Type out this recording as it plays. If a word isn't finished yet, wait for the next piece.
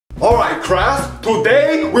Alright class,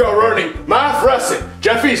 today we are learning math lesson,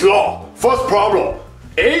 Jeffy's law. First problem,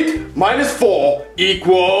 8 minus 4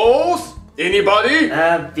 equals... Anybody?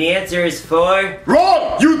 The answer is 4.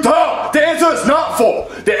 Wrong! You dumb! The answer is not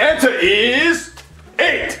 4. The answer is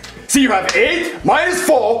 8. See, you have 8 minus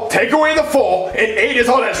 4, take away the 4, and 8 is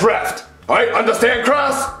all that's left. Alright, understand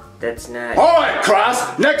class? That's not... Alright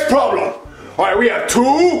class, next problem. Alright, we have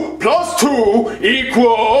 2 plus 2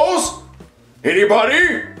 equals...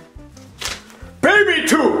 Anybody? Baby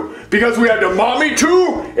 2! Because we have the mommy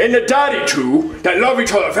 2 and the daddy 2 that love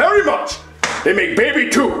each other very much. They make baby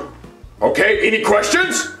 2. Okay, any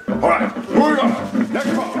questions? Alright, moving on. Next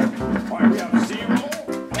problem. Alright, we have 0.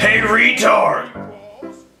 Hey, retard!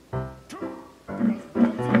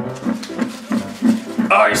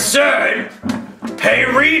 I said, hey,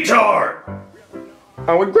 retard!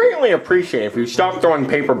 I would greatly appreciate if you stopped throwing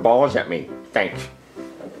paper balls at me. Thanks.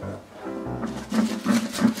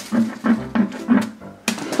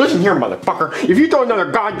 Listen here, motherfucker. If you throw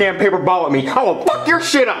another goddamn paper ball at me, I will fuck your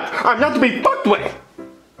shit up. I'm not to be fucked with.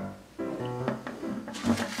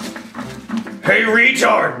 Hey,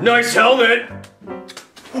 retard! Nice helmet!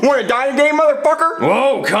 Wanna die today, motherfucker?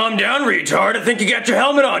 Whoa, calm down, retard. I think you got your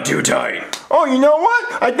helmet on too tight. Oh, you know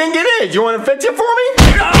what? I think it is. You wanna fix it for me?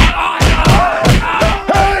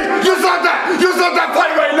 Hey! You stop that! You stop that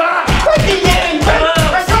fight right now! What you doing, bitch?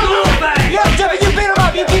 Yo, Jeffy, you beat him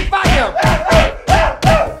up. You keep fighting him.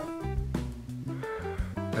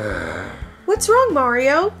 What's wrong,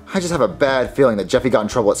 Mario? I just have a bad feeling that Jeffy got in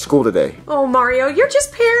trouble at school today. Oh, Mario, you're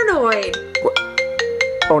just paranoid. What?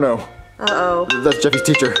 Oh no. Uh-oh. That's Jeffy's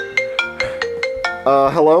teacher.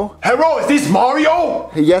 Hello? Hello, is this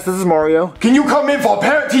Mario? Yes, this is Mario. Can you come in for a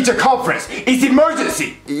parent-teacher conference? It's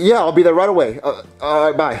emergency. Yeah, I'll be there right away.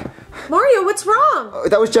 Alright, bye. Mario, what's wrong?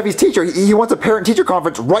 That was Jeffy's teacher. He wants a parent-teacher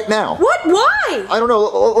conference right now. What? Why? I don't know.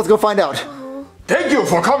 Let's go find out. Thank you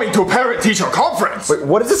for coming to parent-teacher conference. Wait,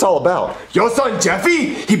 what is this all about? Your son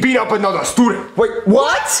Jeffy, he beat up another student. Wait,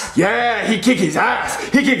 what? Yeah, he kicked his ass.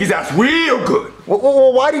 He kicked his ass real good.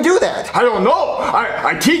 Well, why'd he do that? I don't know.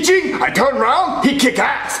 I teaching, I turn around, he kick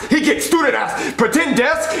ass. He kick student ass. Pretend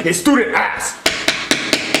desk is student ass.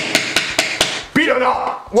 Beat it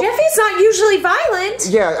up. Jeffy's not usually violent.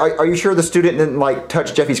 Yeah, are you sure the student didn't, like,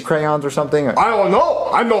 touch Jeffy's crayons or something? I don't know.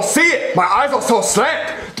 I don't see it. My eyes are so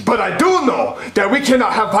slant. But I do know that we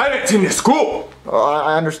cannot have violence in this school.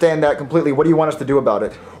 I understand that completely. What do you want us to do about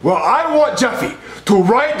it? Well, I want Jeffy to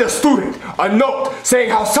write the student a note saying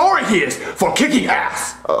how sorry he is for kicking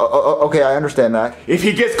ass. Okay, I understand that. If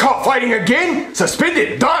he gets caught fighting again,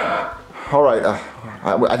 suspended, done. All right,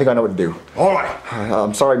 I think I know what to do. All right.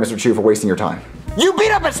 I'm sorry, Mr. Chu, for wasting your time. You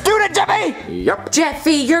beat up a student, Jeffy? Yep.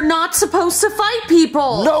 Jeffy, you're not supposed to fight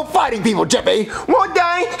people. No fighting people, Jeffy. One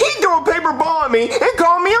day, he threw a paper ball at me and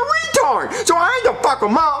called me a retard, so I had to fuck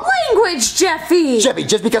him up. Language, Jeffy. Jeffy,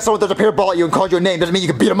 just because someone throws a paper ball at you and calls your name doesn't mean you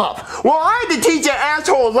can beat him up. Well, I had to teach that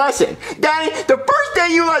asshole a lesson. Daddy, the first day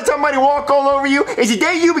you let somebody walk all over you is the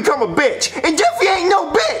day you become a bitch. And Jeffy ain't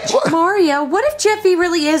no bitch. What? Mario, what if Jeffy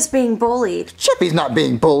really is being bullied? Jeffy's not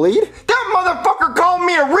being bullied. That motherfucker called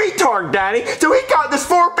me a retard, Daddy, so he got this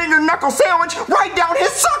 4-finger knuckle sandwich right down his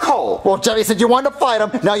suck hole. Well, Jeffy, since you wanted to fight him,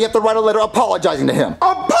 now you have to write a letter apologizing to him.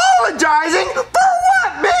 Apologizing? For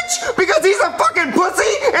what, bitch? Because he's a fucking pussy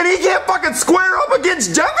and he can't fucking square up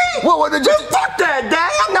against Jeffy? Well, just fuck that,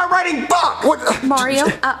 Daddy. I'm not writing fuck. What? Mario,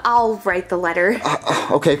 I'll write the letter.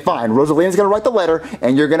 Okay, fine. Rosalina's gonna write the letter,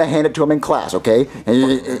 and you're gonna hand it to him in class, okay? And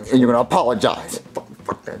you're gonna apologize.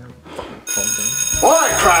 Fuck that. All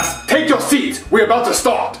right, class, take your seats. We're about to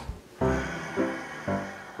start.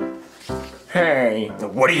 Hey,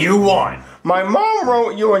 What do you want? my mom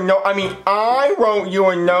wrote you a note. I wrote you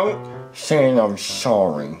a note saying I'm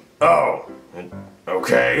sorry. Oh,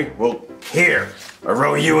 okay. Well, here. I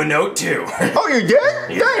wrote you a note too. Oh, you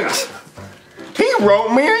did? Yeah. Thanks. He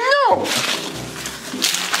wrote me a note.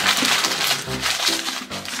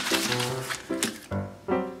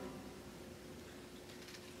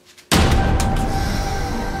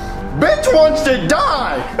 Bitch wants to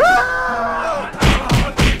die.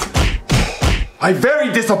 I'm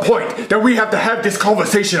very disappointed that we have to have this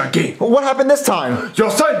conversation again. What happened this time? Your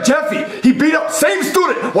son Jeffy, he beat up same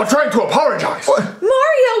student while trying to apologize. What?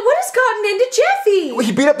 Mario, what has gotten into Jeffy?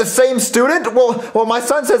 He beat up the same student? Well, my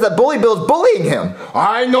son says that Bully Bill's bullying him.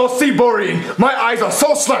 I no see bullying. My eyes are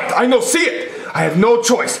so slant. I no see it. I have no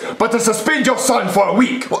choice but to suspend your son for a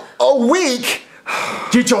week. A week?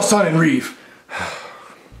 Get your son and leave.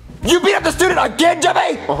 You beat up the student again,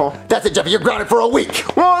 Jeffy? That's it, Jeffy. You're grounded for a week.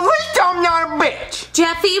 Well, at least I'm not a bitch.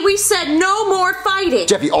 Jeffy, we said no more fighting.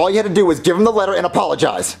 Jeffy, all you had to do was give him the letter and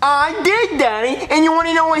apologize. I did, Daddy. And you want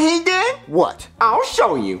to know what he did? What? I'll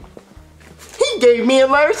show you. He gave me a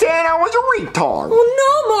letter saying I was a retard. Well,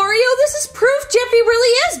 no, Mario, this is proof Jeffy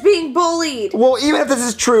really is being bullied. Well, even if this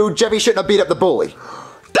is true, Jeffy shouldn't have beat up the bully.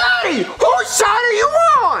 Daddy, whose side are you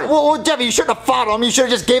on? Well, Jeffy, you shouldn't have fought him. You should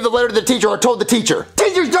have just gave the letter to the teacher or told the teacher.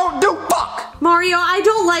 Teachers don't do fuck. Mario, I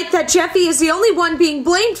don't like that Jeffy is the only one being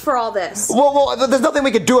blamed for all this. Well, there's nothing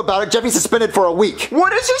we can do about it. Jeffy's suspended for a week.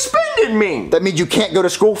 What does suspended mean? That means you can't go to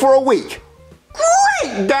school for a week.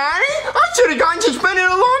 Great, Daddy! I should have gotten suspended a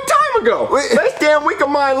long time ago. Best damn week of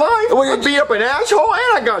my life. I beat up an asshole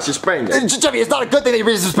and I got suspended. Jeffy, it's not a good thing that you're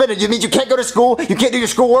being suspended. It means you can't go to school, you can't do your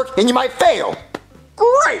schoolwork, and you might fail.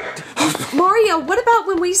 Great! Mario, what about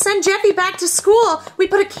when we send Jeffy back to school, we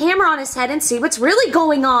put a camera on his head and see what's really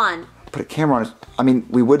going on? Put a camera on his... I mean,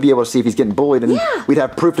 we would be able to see if he's getting bullied, and we'd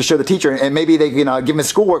have proof to show the teacher, and maybe they can give him his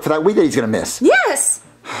schoolwork for that week that he's going to miss. Yes!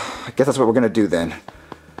 I guess that's what we're going to do then.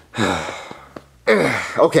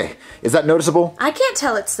 Okay, is that noticeable? I can't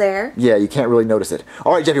tell it's there. Yeah, you can't really notice it.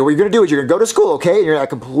 All right, Jeffy, what you're going to do is you're going to go to school, okay? And you're not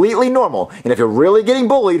completely normal. And if you're really getting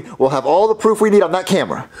bullied, we'll have all the proof we need on that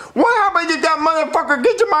camera. What happens if that motherfucker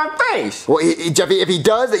gets in my face? Well, Jeffy, if he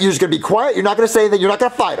does, you're just going to be quiet. You're not going to say anything. You're not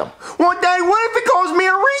going to fight him. Well, Daddy, what if he calls me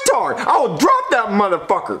a retard? I'll drop that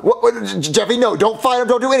motherfucker. Jeffy, no, don't fight him.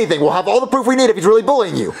 Don't do anything. We'll have all the proof we need if he's really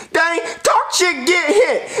bullying you. Daddy, talk shit, get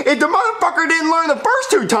hit. If the motherfucker didn't learn the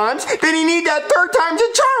first 2 times, then he need that 3rd time's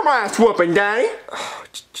a charm ass whooping, Daddy.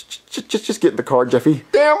 Just get in the car, Jeffy.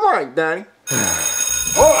 Damn right, Daddy.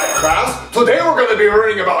 Alright, class. Today we're going to be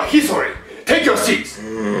learning about history. Take your seats.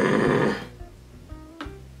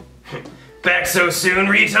 Back so soon,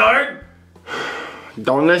 retard?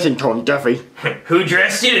 Don't listen to him, Jeffy. Who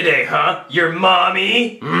dressed you today, huh? Your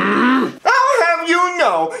mommy? I'll have you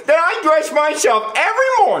know that I dress myself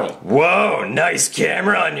every morning. Whoa, nice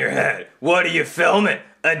camera on your head. What are you filming?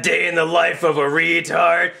 A day in the life of a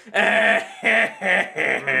retard? This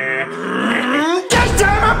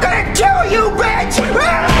time I'm gonna kill you, bitch!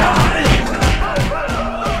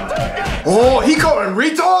 Oh, he called him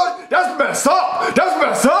retard? That's messed up. That's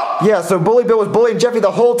messed up. Yeah, so Bully Bill was bullying Jeffy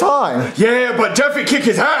the whole time. Yeah, but Jeffy kicked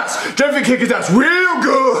his ass. Jeffy kicked his ass real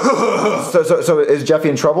good. So is Jeffy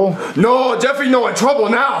in trouble? No, Jeffy no in trouble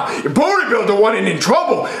now. Bully Bill the one in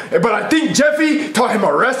trouble. But I think Jeffy taught him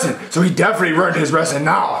a lesson, so he definitely learned his lesson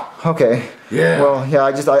now. Okay. Yeah. Well, yeah,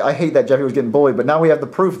 I hate that Jeffy was getting bullied, but now we have the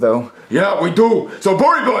proof, though. Yeah, we do. So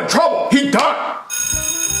Bully Bill in trouble. He done.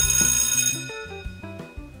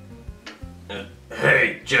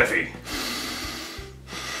 Hey, Jeffy.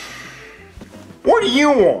 What do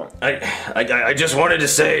you want? I just wanted to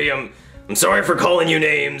say I'm sorry for calling you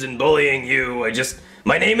names and bullying you.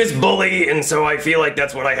 My name is Bully, and so I feel like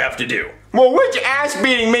that's what I have to do. Well, which ass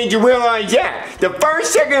beating made you realize that? The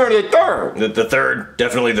 1st, 2nd, or the 3rd? The 3rd,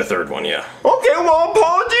 definitely the 3rd one, yeah. Okay, well,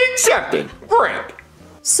 apology accepted. Great.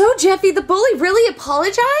 So, Jeffy, the bully really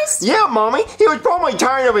apologized? Yeah, Mommy. He was probably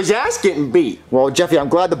tired of his ass getting beat. Well, Jeffy, I'm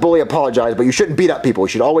glad the bully apologized, but you shouldn't beat up people. You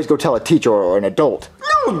should always go tell a teacher or an adult.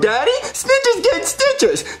 No, Daddy. Snitches get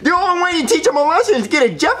stitches. The only way to teach them a lesson is to get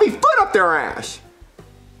a Jeffy foot up their ass.